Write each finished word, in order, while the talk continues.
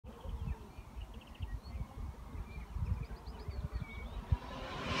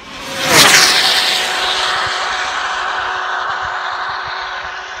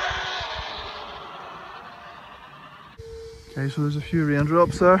so there's a few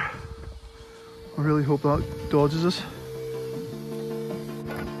raindrops there. I really hope that dodges us.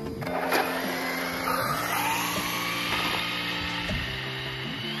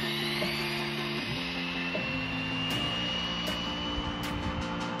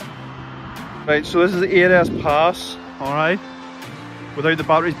 Right, so this is the 8S pass, alright, without the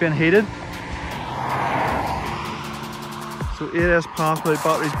batteries being heated. So 8S pass without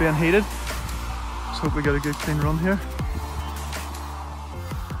batteries being heated. Let's hope we get a good clean run here.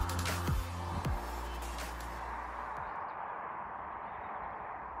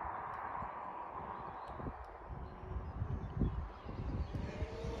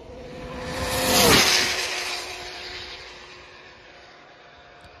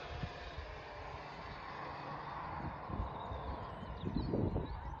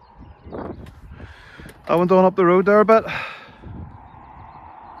 I went on up the road there a bit.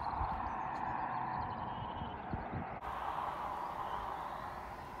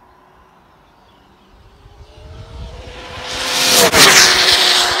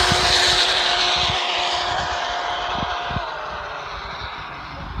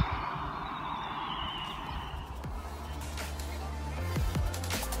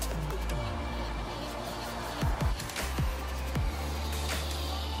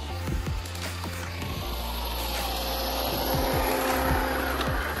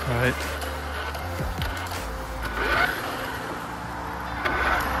 Right.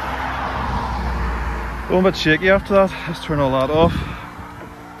 Going a bit shaky after that. Let's turn all that off.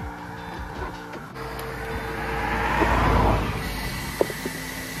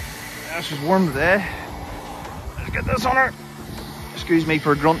 Yeah, she's warm today. Let's get this on her. Excuse me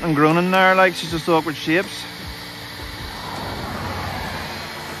for grunting and groaning there, like she's just awkward shapes.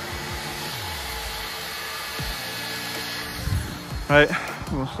 Right,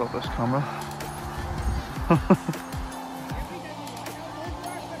 we'll stop this camera.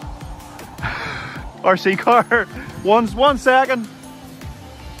 RC car, one second.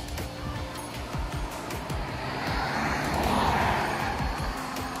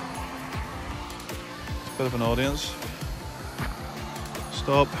 Bit of an audience.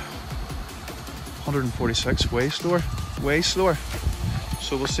 Stop. 146, way slower.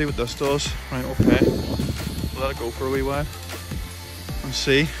 So we'll see what this does. Right, okay. We'll let it go for a wee while. And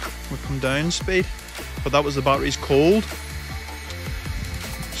see, we'll come down speed. But that was the batteries cold.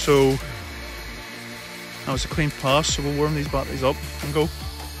 So that was a clean pass, so we'll warm these batteries up and go.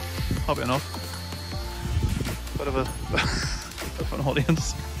 Happy enough. Bit of an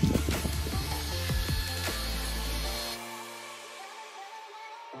audience.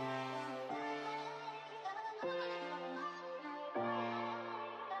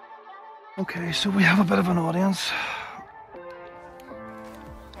 Okay, so we have a bit of an audience.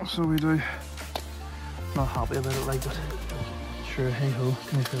 So we do. Not happy about it, like, but sure, hey ho,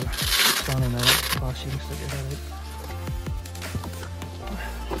 come here for standing there, fast you can stick your head out.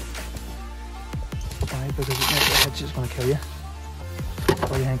 Why? Because it makes your head's just going to kill you. Why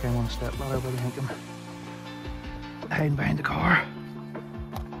do you think I'm on a step ladder? Why do you think I'm hiding behind the car?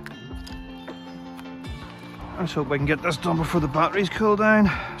 Let's hope I can get this done before the batteries cool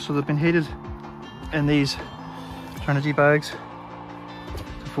down. So they've been heated in these Trinity bags to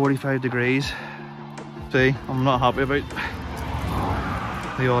 45 degrees. See, I'm not happy about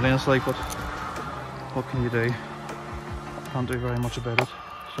the audience, like, but what can you do? Can't do very much about it,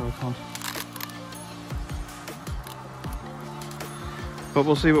 so I can't. But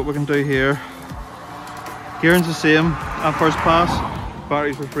we'll see what we can do here. Gearing's the same at first pass.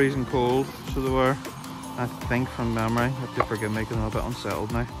 Batteries were freezing cold, so they were, I think, from memory. You have to forgive me because I'm a bit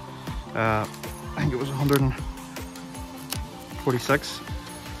unsettled now. I think it was 146.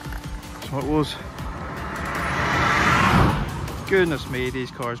 So it was. Goodness me,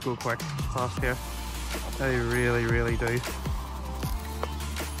 these cars go quick past here. They really, really do.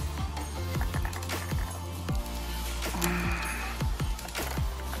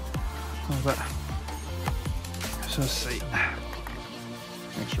 But so let's see.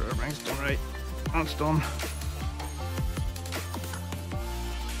 Make sure everything's done right. That's done.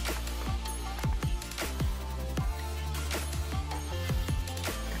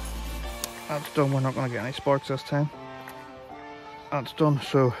 That's done. We're not going to get any sparks this time. That's done.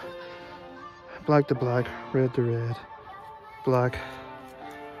 So black to black, red to red, black.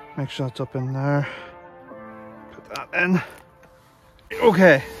 Make sure that's up in there. Put that in.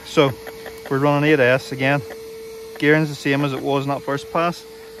 Okay, so we're running 8S again. Gearing's the same as it was in that first pass.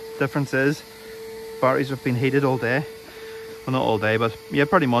 Difference is batteries have been heated all day. Well, not all day, but yeah,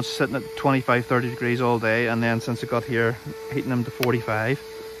 pretty much sitting at 25-30 degrees all day, and then since it got here, heating them to 45.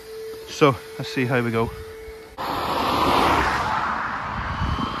 So let's see how we go.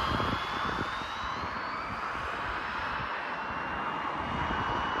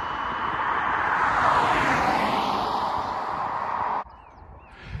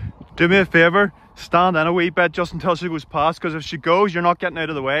 Do me a favour, stand in a wee bit just until she goes past, because if she goes, you're not getting out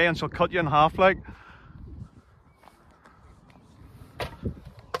of the way and she'll cut you in half like.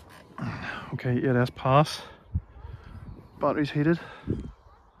 Okay, yeah, that's pass. Battery's heated.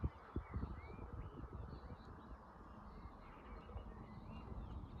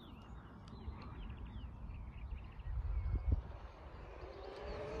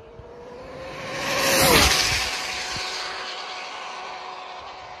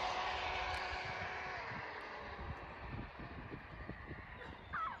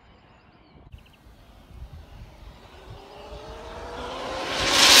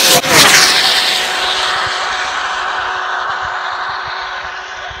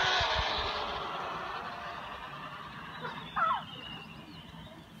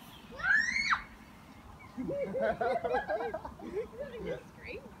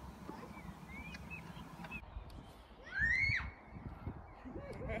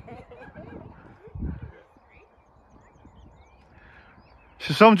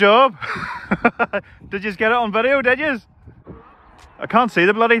 It's some job. Did you get it on video, did you? I can't see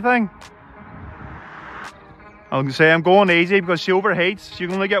the bloody thing. I was gonna say I'm going easy because she overheats. You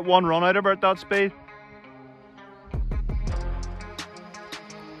can only get one run out of her at that speed.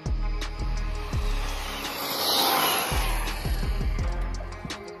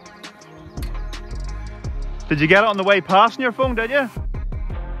 Did you get it on the way past on your phone, did you?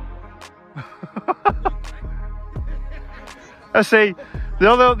 Let's see. The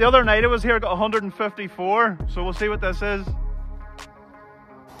other night it was here, got 154, so we'll see what this is.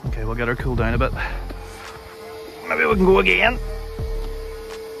 Okay, we'll get her cooled down a bit. Maybe we can go again.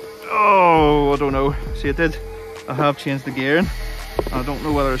 Oh, I don't know. See, it did. I have changed the gearing. I don't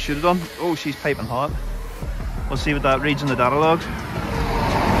know whether I should have done. Oh, she's piping hot. We'll see what that reads in the data logs.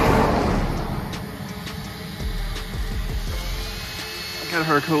 Get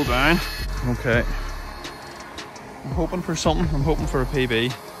her cooled down. Okay. I'm hoping for something. I'm hoping for a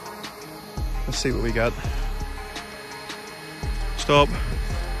PB. Let's see what we get. Stop.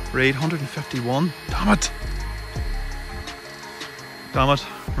 Read 151. Damn it. Damn it.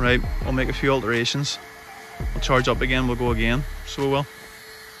 Right, I'll make a few alterations. I'll charge up again, we'll go again. So we will.